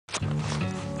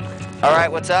All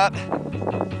right, what's up?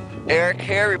 Eric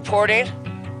here reporting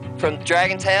from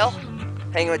Dragon Tail,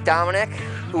 hanging with Dominic,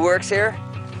 who works here,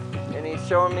 and he's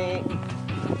showing me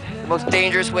the most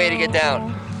dangerous way to get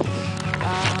down.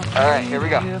 All right, here we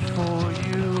go.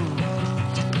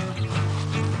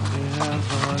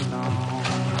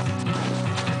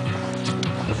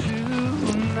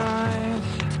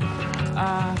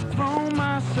 I throw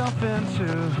myself into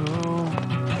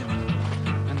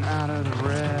and out of the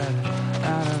red,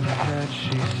 out of the head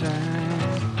she sang.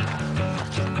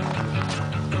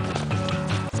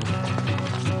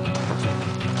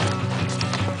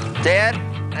 Dad,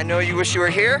 I know you wish you were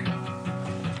here,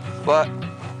 but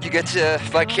you get to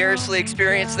vicariously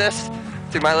experience this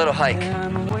through my little hike.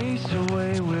 And waste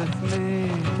away with me,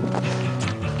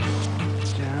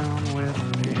 down with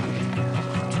me.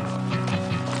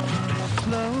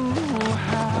 Slow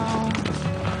how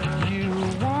you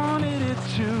wanted it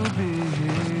to be.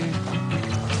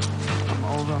 I'm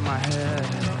over my head,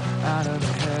 out of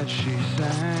the head she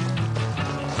sang.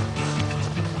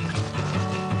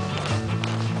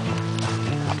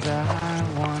 And I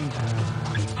wonder,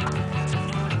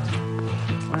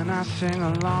 when I sing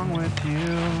along with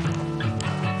you,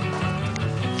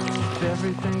 if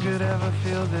everything could ever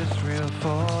feel this real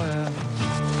forever.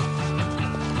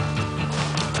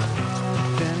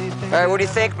 All right, what do you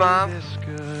think, Mom?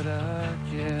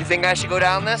 You think I should go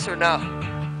down this or no?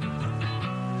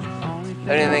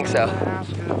 I didn't think so,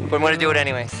 but I'm gonna do it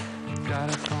anyways.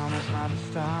 Gotta promise not to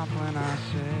stop when I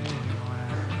say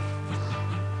where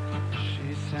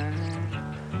she sang.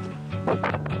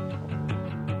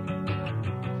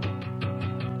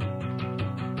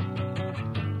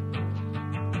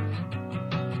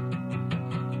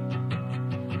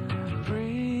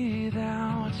 Breathe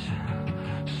out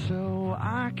so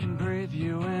I can breathe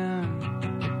you in,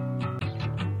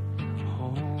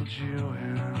 hold you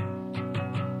in.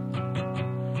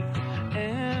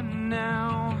 And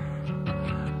now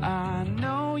I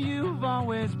know you've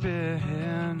always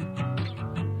been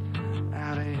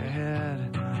out of your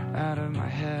head, out of my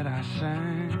head I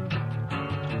sang.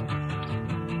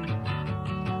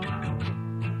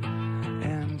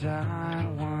 And I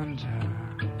wonder,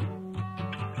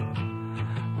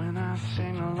 when I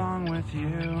sing along with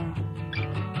you,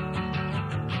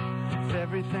 if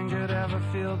everything could ever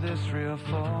feel this real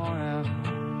forever.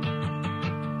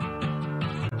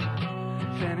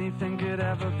 If anything could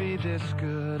ever be this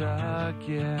good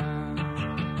again.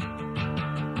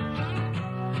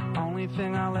 Only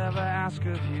thing I'll ever ask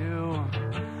of you,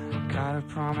 gotta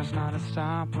promise not to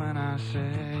stop when I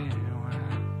say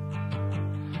where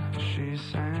she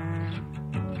sang.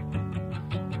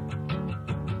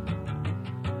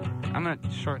 I'm gonna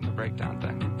shorten the breakdown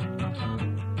thing.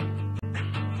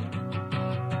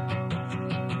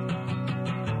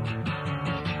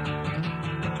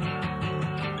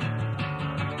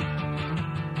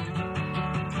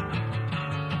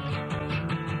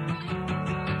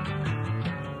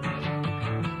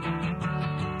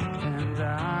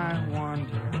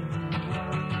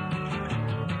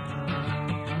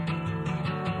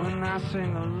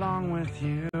 Sing along with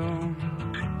you.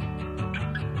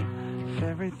 If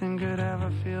everything could ever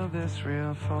feel this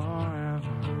real forever.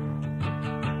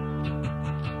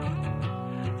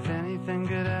 If anything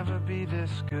could ever be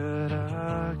this good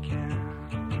again.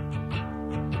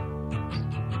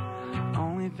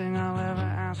 Only thing I'll ever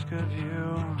ask of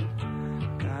you,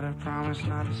 gotta promise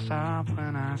not to stop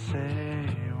when I say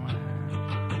when